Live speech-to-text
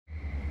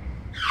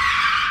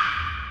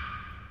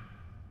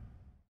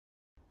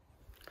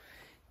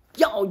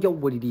Yo,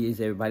 what it is,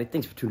 everybody.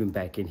 Thanks for tuning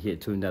back in here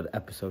to another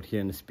episode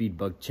here on the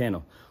Speedbug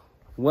channel.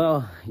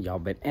 Well, y'all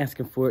been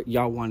asking for it.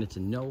 Y'all wanted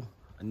to know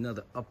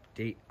another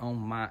update on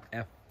my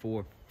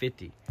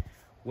F450.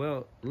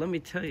 Well, let me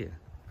tell you,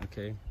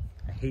 okay?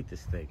 I hate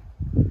this thing.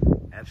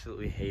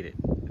 Absolutely hate it.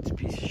 It's a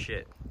piece of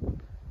shit.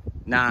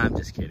 Nah, I'm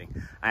just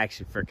kidding. I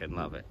actually freaking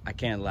love it. I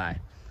can't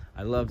lie.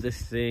 I love this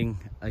thing.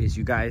 As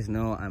you guys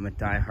know, I'm a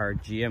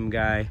diehard GM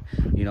guy.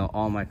 You know,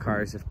 all my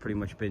cars have pretty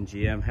much been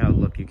GM. Hell,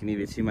 look, you can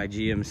even see my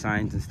GM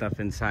signs and stuff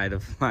inside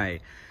of my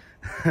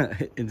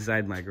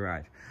inside my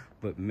garage.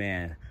 But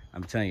man,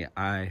 I'm telling you,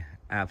 I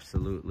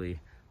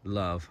absolutely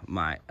love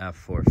my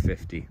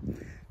F450.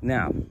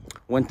 Now,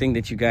 one thing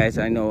that you guys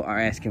I know are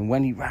asking,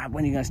 Rob,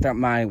 when are you gonna start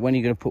modding? When are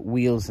you gonna put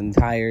wheels and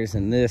tires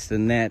and this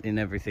and that and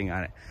everything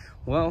on it?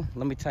 Well,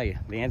 let me tell you,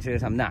 the answer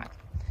is I'm not.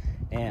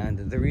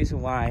 And the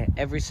reason why,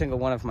 every single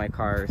one of my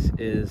cars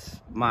is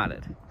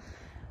modded.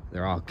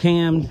 They're all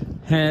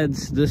cammed,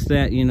 heads, this,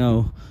 that, you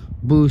know,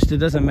 boost. It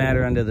doesn't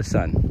matter under the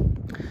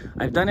sun.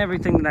 I've done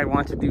everything that I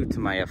want to do to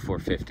my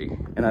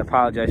F450. And I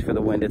apologize for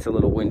the wind. It's a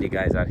little windy,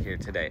 guys, out here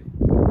today.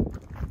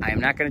 I am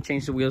not going to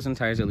change the wheels and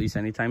tires, at least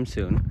anytime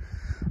soon.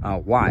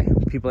 Why?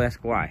 People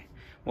ask why.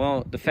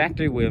 Well, the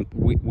factory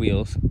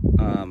wheels,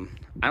 I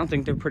don't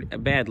think they're pretty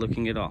bad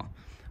looking at all.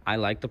 I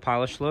like the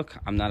polished look.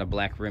 I'm not a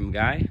black rim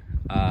guy.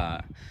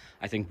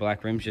 I think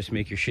black rims just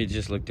make your shit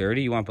just look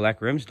dirty. You want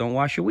black rims? Don't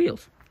wash your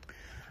wheels.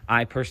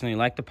 I personally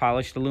like the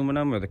polished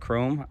aluminum or the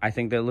chrome. I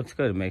think that looks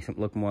good. It makes it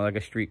look more like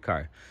a street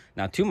car.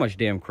 Now, too much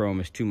damn chrome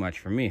is too much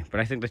for me,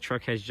 but I think the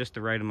truck has just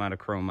the right amount of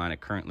chrome on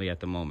it currently at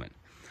the moment.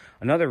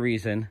 Another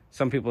reason,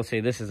 some people say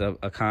this is a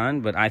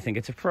con, but I think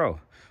it's a pro.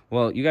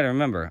 Well, you got to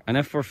remember, an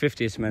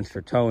F450 is meant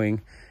for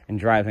towing and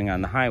driving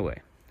on the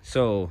highway.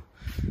 So,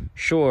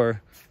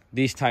 sure,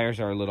 these tires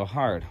are a little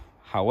hard.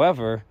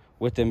 However,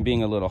 with them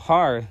being a little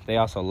hard, they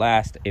also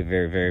last a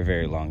very, very,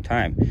 very long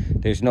time.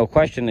 There's no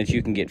question that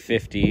you can get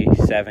 50,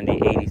 70,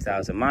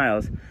 80,000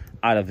 miles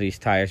out of these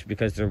tires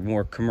because they're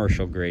more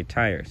commercial grade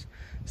tires.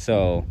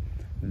 So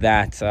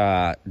that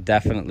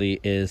definitely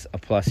is a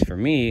plus for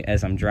me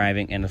as I'm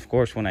driving. And of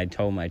course, when I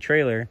tow my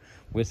trailer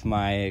with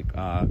my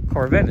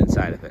Corvette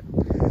inside of it.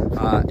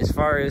 As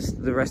far as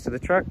the rest of the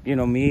truck, you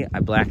know me, I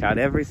black out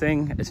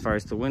everything as far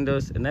as the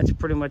windows, and that's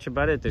pretty much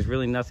about it. There's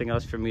really nothing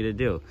else for me to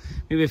do.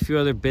 Maybe a few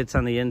other bits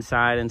on the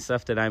inside and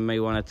stuff that I may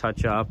want to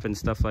touch up and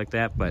stuff like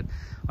that, but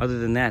other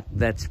than that,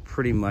 that's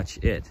pretty much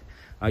it.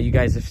 You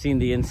guys have seen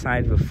the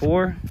inside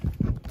before.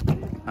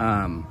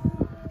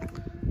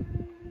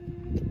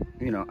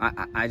 You know,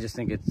 I just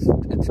think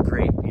it's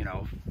great. You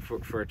know,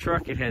 for a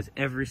truck, it has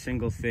every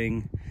single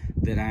thing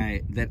that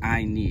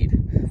I need.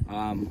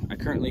 I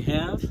currently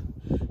have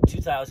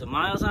 2,000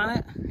 miles on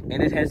it,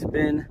 and it has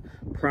been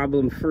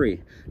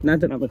problem-free. Not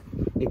that I'm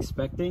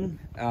expecting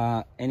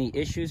any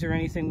issues or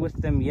anything with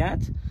them yet,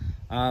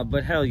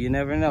 but hell, you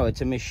never know.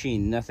 It's a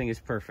machine. Nothing is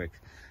perfect.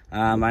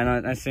 I'm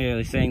not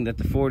necessarily saying that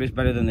the Ford is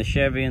better than the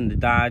Chevy and the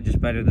Dodge is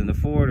better than the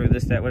Ford or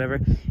this, that, whatever.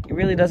 It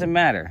really doesn't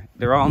matter.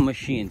 They're all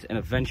machines, and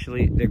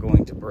eventually they're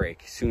going to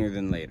break sooner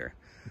than later.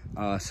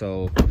 As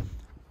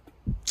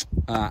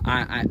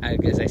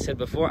I said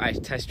before, I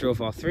test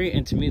drove all three,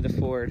 and to me the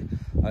Ford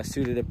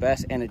suited it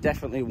best, and it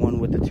definitely won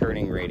with the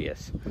turning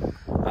radius.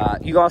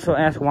 You also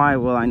ask, why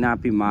will I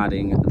not be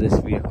modding this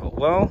vehicle?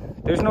 Well,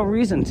 there's no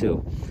reason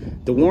to.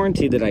 The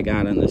warranty that I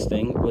got on this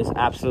thing was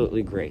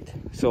absolutely great.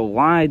 So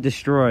why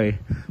destroy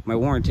my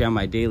warranty on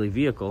my daily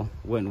vehicle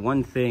when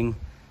one thing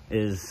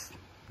is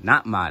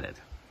not modded?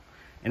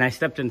 And I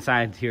stepped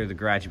inside here the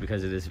garage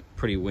because it is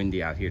pretty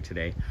windy out here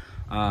today.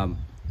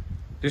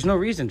 There's no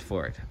reason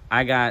for it.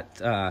 I got,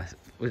 I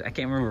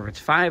can't remember if it's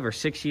 5 or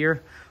 6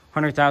 year,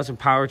 100,000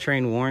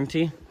 powertrain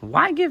warranty.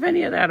 Why give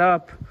any of that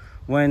up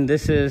when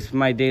this is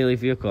my daily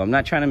vehicle? I'm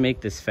not trying to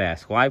make this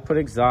fast. Why put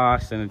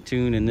exhaust and a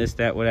tune and this,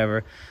 that,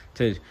 whatever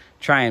to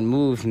try and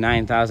move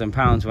 9,000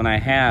 pounds when I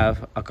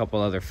have a couple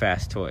other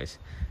fast toys?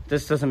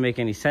 This doesn't make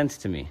any sense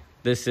to me.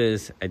 This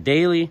is a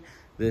daily,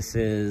 this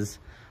is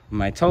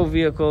my tow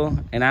vehicle,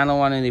 and I don't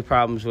want any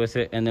problems with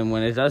it. And then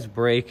when it does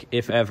break,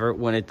 if ever,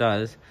 when it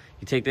does,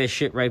 you take that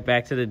shit right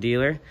back to the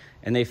dealer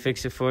and they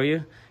fix it for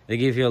you. They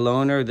give you a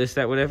loaner, this,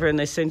 that, whatever, and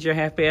they send you a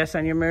happy ass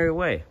on your merry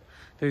way.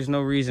 There's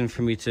no reason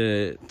for me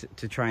to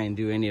try and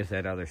do any of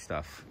that other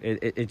stuff.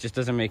 It just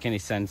doesn't make any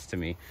sense to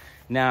me.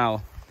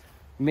 Now,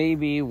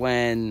 maybe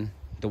when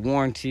the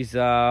warranty's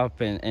up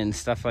and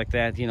stuff like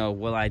that, you know,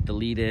 will I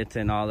delete it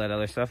and all that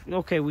other stuff?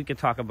 Okay, we could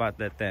talk about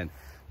that then.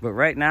 But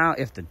right now,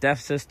 if the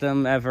DEF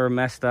system ever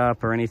messed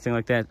up or anything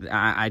like that,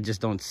 I just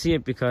don't see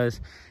it,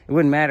 because it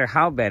wouldn't matter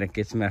how bad it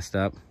gets messed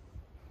up,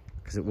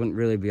 because it wouldn't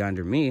really be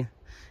under me.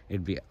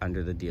 It'd be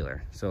under the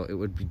dealer. So it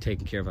would be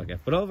taken care of like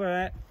that. But over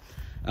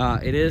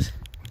that, it is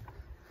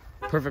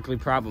perfectly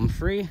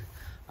problem-free.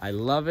 I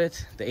love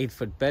it. The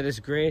 8-foot bed is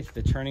great.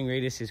 The turning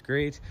radius is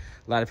great.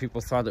 A lot of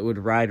people thought it would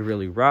ride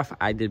really rough.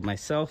 I did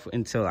myself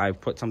until I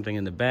put something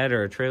in the bed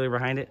or a trailer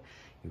behind it.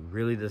 It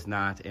really does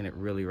not, and it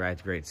really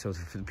rides great. So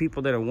for the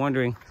people that are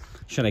wondering,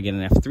 should I get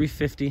an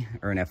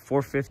F350 or an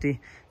F450?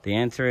 The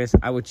answer is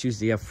I would choose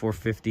the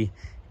F450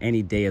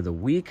 any day of the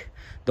week.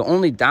 The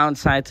only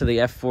downside to the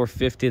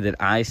F450 that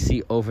I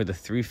see over the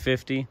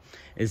 350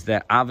 is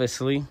that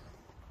obviously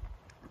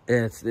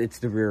it's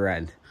the rear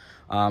end.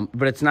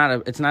 But it's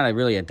not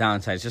really a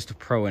downside. It's just a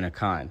pro and a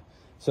con.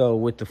 So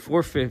with the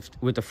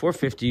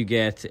 450, you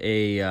get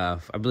a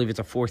I believe it's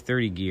a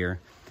 430 gear.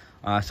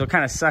 So it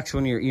kind of sucks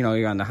when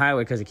you're on the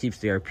highway because it keeps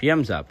the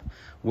RPMs up.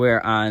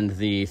 Where on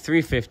the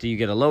 350 you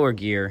get a lower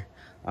gear.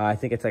 I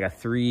think it's like a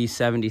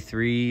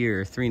 373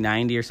 or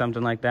 390 or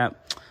something like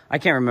that. I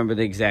can't remember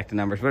the exact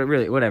numbers, but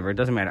whatever, it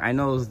doesn't matter. I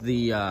know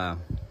the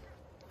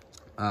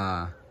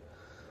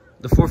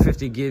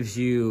 450 gives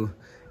you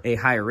a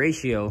higher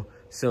ratio,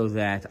 so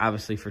that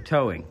obviously for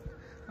towing,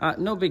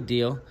 no big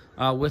deal.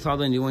 With all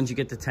the new ones, you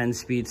get the 10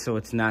 speed, so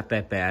it's not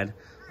that bad.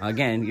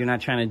 Again, you're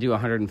not trying to do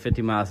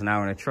 150 miles an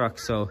hour in a truck,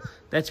 so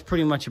that's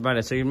pretty much about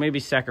it. So you're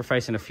maybe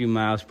sacrificing a few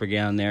miles per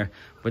gallon there,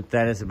 but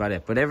that is about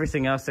it. But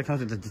everything else that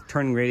comes with the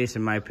turning radius,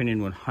 in my opinion,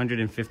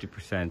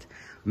 150%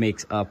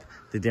 makes up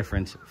the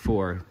difference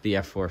for the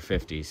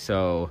F450.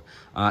 So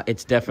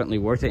it's definitely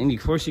worth it. And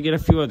of course, you get a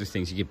few other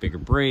things. You get bigger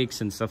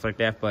brakes and stuff like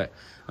that, but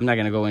I'm not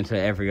going to go into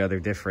every other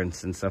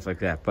difference and stuff like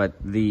that.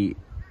 But the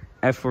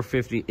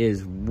F450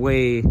 is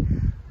way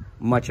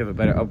much of a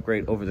better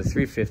upgrade over the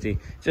 350.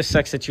 Just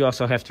sucks that you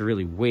also have to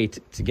really wait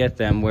to get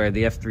them, where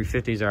the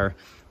F350s are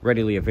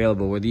readily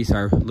available, where these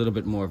are a little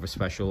bit more of a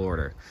special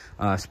order.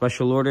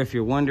 Special order, if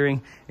you're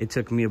wondering, it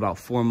took me about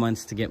 4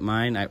 months to get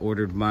mine. I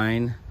ordered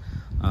mine,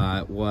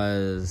 it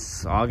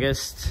was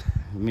August,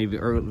 maybe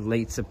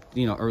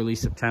early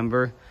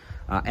September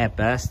at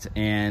best,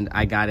 and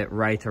I got it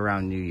right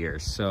around New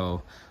Year's.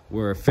 So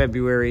we're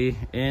February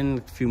in,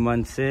 a few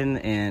months in,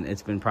 and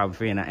it's been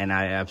problem-free, and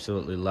I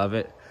absolutely love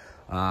it.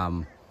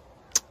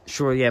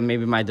 Sure, yeah,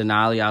 maybe my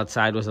Denali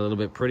outside was a little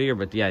bit prettier,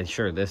 but yeah,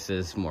 sure, this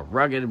is more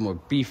rugged, more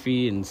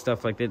beefy and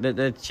stuff like that.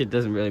 That shit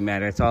doesn't really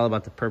matter. It's all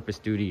about the purpose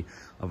duty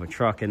of a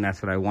truck, and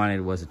that's what I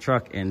wanted, was a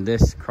truck, and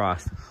this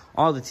crossed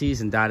all the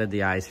T's and dotted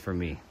the I's for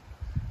me.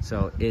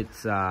 So it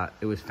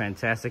was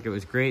fantastic. It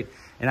was great,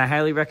 and I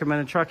highly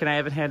recommend the truck, and I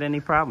haven't had any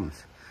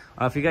problems.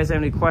 If you guys have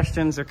any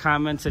questions or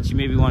comments that you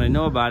maybe want to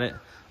know about it,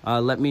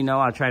 let me know.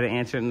 I'll try to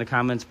answer it in the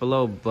comments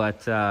below,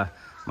 but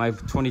my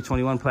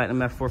 2021 Platinum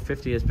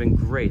F450 has been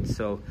great.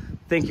 So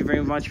thank you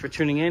very much for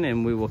tuning in,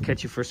 and we will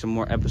catch you for some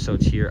more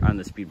episodes here on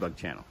the Speedbug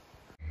channel.